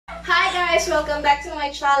Hi guys! Welcome back to my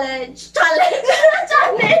challenge! Channel!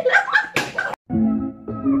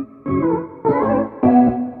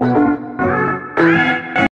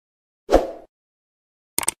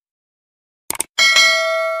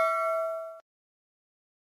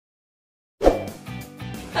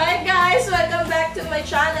 Hi guys! Welcome back to my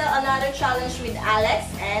channel! Another challenge with Alex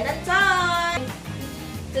and Anton!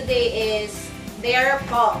 Today is their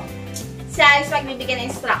Pong. Si Alex magbibigay ng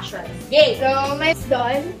instructions. Yay! So, may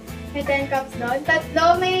doon. May 10 cups doon.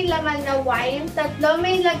 Tatlo may laman na wine. Tatlo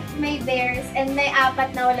may theirs. And may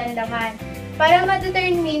 4 na walang laman. Para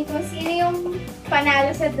ma-determine kung sino yung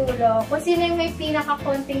panalo sa dulo, kung sino yung may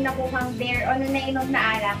pinaka-konting nakuhang beer o nainom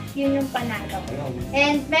na alak, yun yung panalo.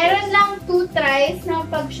 And meron lang 2 tries na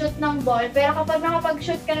pag-shoot ng ball. Pero kapag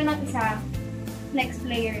nakapag-shoot ka na ng isa, next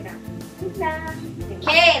player na. Good lang.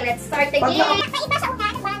 Okay, let's start the game!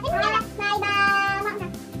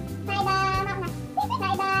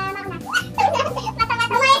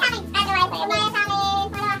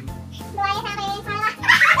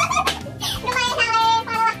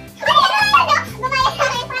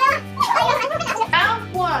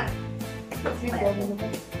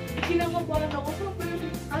 Kinakabahan ako sa pero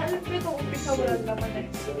alam ko itong umpisa walang laman na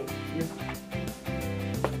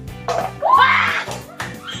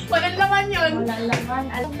walang laman yun! Walang laman,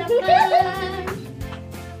 alam naman!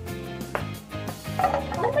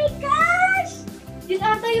 Oh my gosh! Yun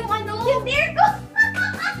ata yung ano? Yung dare ko!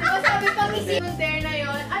 Diba sabi pang isip yung dare na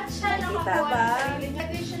yun at siya nakakuha ng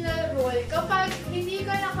additional rule. Kapag hindi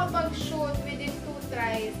ka nakapag-shoot within 2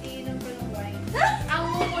 tries, iinom ka ng wine. Ang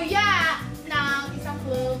mumuya ng isang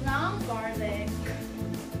clove ng garlic.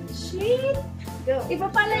 Shit! Go! Iba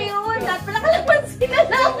pala yun! Lahat pala kalapansin na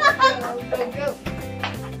lang! Go!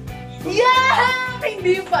 Yeah!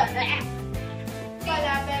 Hindi pa!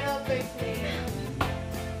 Pala, pero third player.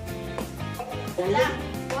 Wala.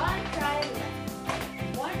 1 try left.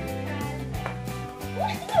 1 try left.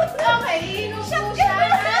 Okay, iinom po siya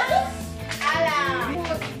ng alam.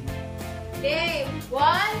 Game! 1,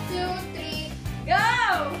 2, 3, go!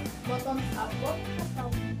 Bottoms up.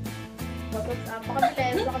 Bottoms up.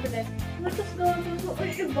 Pakabilis. Let's go.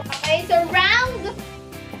 Okay, so round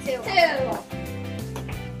 2.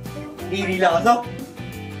 Diri lang ako.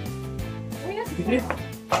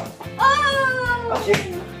 Oh!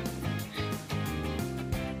 Shit.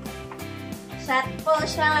 Shot po,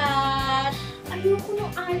 shot! Ayoko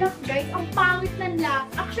nung alak, guys. Ang pangit ng lak.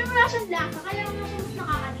 Actually, wala siyang laka. Kaya naman siya mas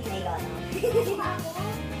nakakadila. Ayun.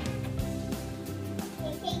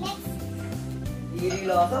 Okay, next. Diri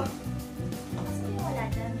lang ako. Kasi wala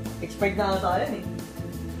dyan. Expect na ata yan eh.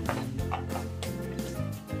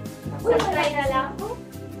 One try na lang.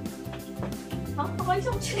 Ako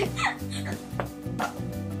isang check.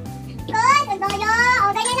 Good! Nagdoyo!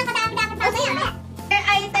 O, ganyan ang kadami-dapat na.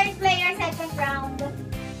 Ay, third player, second round.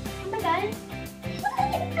 Ang tagal.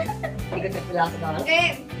 Hindi ko nagpila sa mga.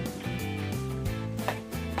 Okay.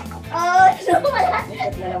 Oh, no! Wala!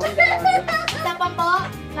 Isa pa po.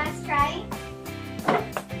 Last try.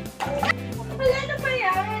 Wala na pa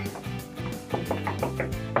yan!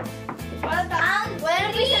 Wala na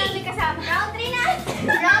ba siya namin kasama? Round 3 na.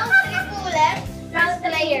 Round 3 po ulit. Round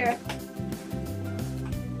player.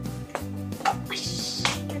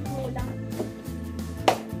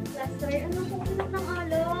 Last try. Ano po ulit ng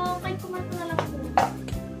alak? Kahit kumato na lang po.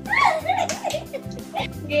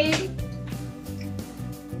 Game!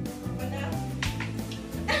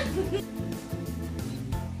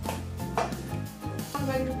 Ang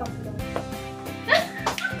galing ng tatlo.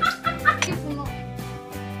 Puno.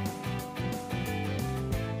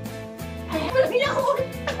 Ay, wala ako!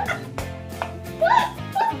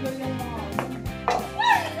 Ang galing ng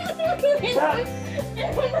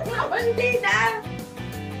Hindi na!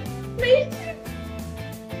 May...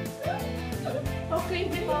 Okay,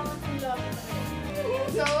 hindi ba?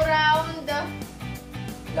 So, round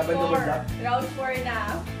Laban doon lang. Round 4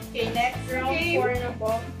 na. Okay, next round game. 4 na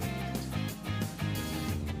po.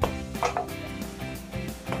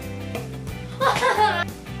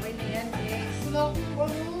 Okay na yan, guys.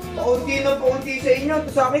 Paunti na paunti sa inyo.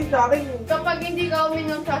 Ito sa akin. Kapag hindi ka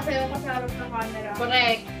uminom, sasayaw ka sa harap ng camera.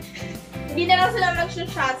 Correct. Hindi na lang sila mag-shoot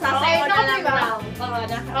shot. Okay, Sasayaw na lang diba? round. Oo,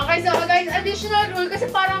 na. Okay, so guys, additional rule kasi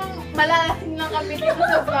parang malalasing lang kami dito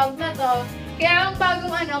sa vlog na to. Kaya ang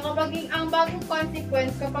bagong ang bagong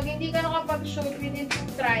consequence, kapag hindi ka nakapag-shoot within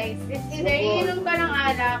 2 tries, it's either iinom ka ng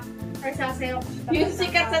alak or sasayaw ka sa tapat Yung ng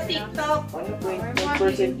sikat sa camera. TikTok. Ano,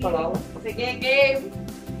 20% pa lang. Sige, game.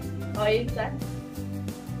 O, yun dyan.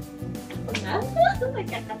 Ako na.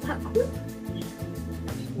 Nagkakatakot.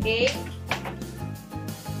 Game.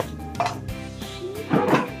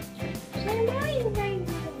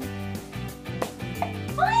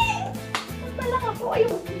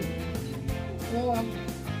 tayo.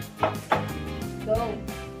 Go.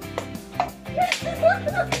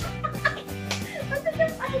 Ano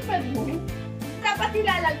yung iPad mo? Dapat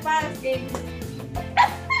nilalagpas, game.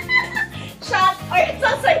 Shot or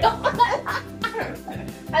sasayaw ka na lang.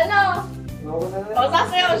 Ano? O,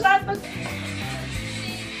 sasayaw, shot.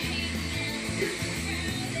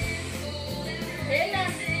 Ayan na.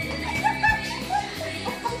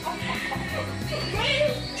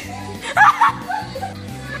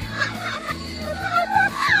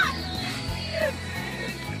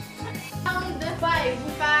 Round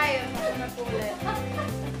 5. Ako na po ulit.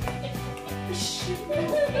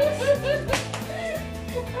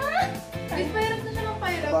 Ay, pahirap na naman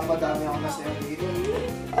pahirap. Papadami ako na sa'yo dito.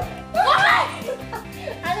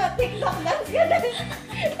 Ano, TikTok dance ka na.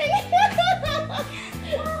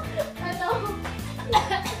 Ano?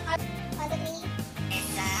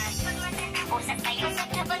 Usap tayo sa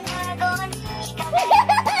kabangagon. Ikaw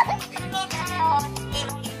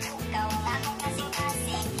ikaw akong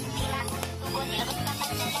kasing-kasing. Di ako tugunin ang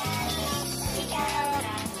kapagdalain. Ikaw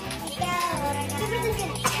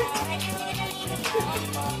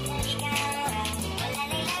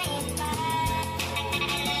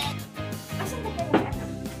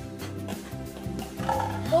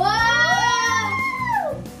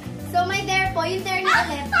Wow! So, may dare po. Yung dare ni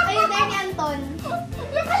Alep. Ay, yung dare ni Anton.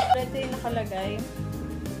 Ito yung nakalagay.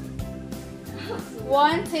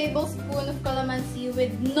 1 tablespoon of calamansi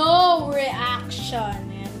with no reaction.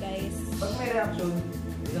 Ayan, guys. Pag may reaction,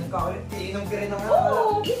 inom ka ulit. Iinom ka rin ng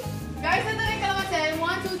Oo. Guys, ito na yung kalamansi.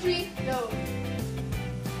 1, 2, 3, go!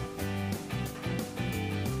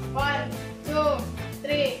 1, 2,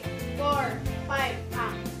 3, 4, 5,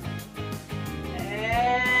 ah.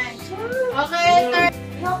 Okay, third.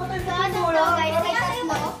 So, ano to guys? May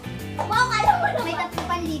tatlo. Wow, alam mo naman. May tatlo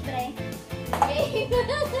pang libre.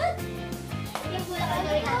 Yung pula ka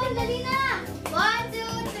gawin natin. Dali na! 1,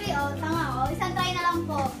 2, 3. Oh, tama. Oh, isang try na lang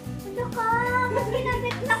po. Ano ka? Mas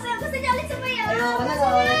pinagpit. Gusto niya ulit sumayaw. Ayoko na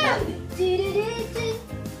lang.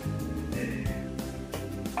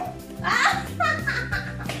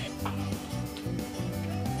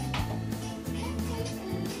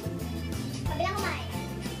 Kabilang kamay.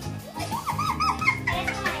 Parehas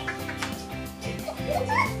kamay.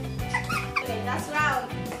 Okay, last round.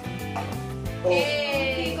 Oh.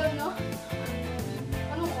 Okay. Ikaw, no?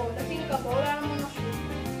 Ano ko? Lasing ka ba? Wala naman na shoot.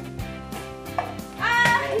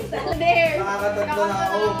 Ay! There! Nakakatatlo na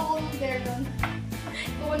ako. ako ng dare nun.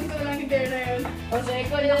 Kukunin ko lang yung dare na yun. O, so,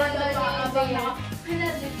 ikaw na lang.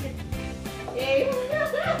 Yay!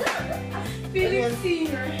 Philip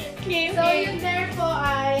Singer. Game, So, game. yung dare po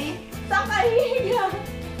ay... Saan ka hihiga?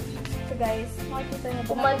 So, guys, makikita niyo ba?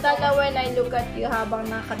 Kumanta na when I look at you habang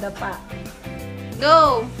nakadapa.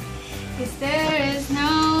 Go! Cause there is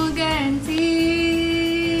no guarantee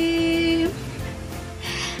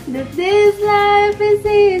that this life is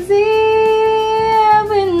easy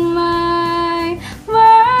when my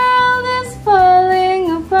world is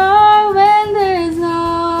falling apart, when there's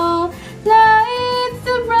no light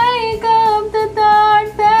to break up the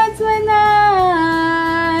dark. That's when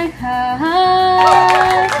I can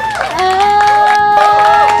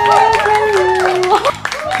move.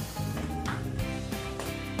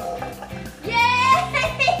 Yay!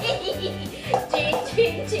 Chin,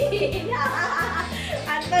 chin, chin!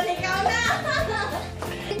 Anton, ikaw na!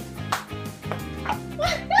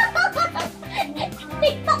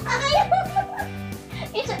 TikTok ka kayo!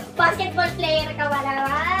 Basketball player ka ba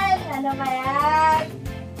naman? Ano ba yan?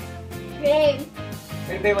 Game.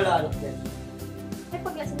 Pero wala alok din. May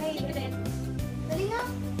paglas na yun. Dali nga.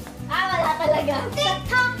 Ah, wala talaga.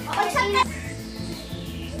 TikTok! Pagsak ka!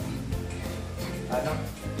 Ano?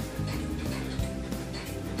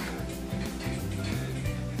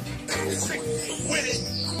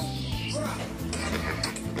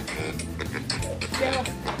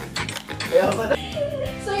 Ayoko na.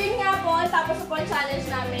 So, yun nga po. Tapos po ang challenge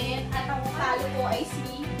namin. At ang talo po ay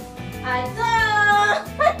si Anton!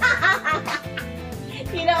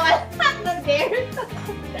 Ginawa lahat ng dare.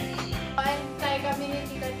 And tayo kami ni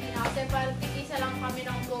Tita Tina kasi parang isa lang kami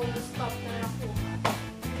ng bonus stop na lang po.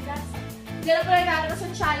 Ganun po rin natin sa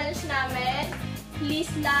challenge namin.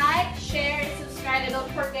 Please like, share, and subscribe. And don't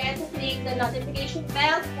forget to click the notification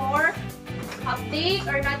bell for update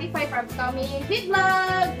or notify for upcoming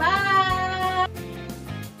vlog. Bye!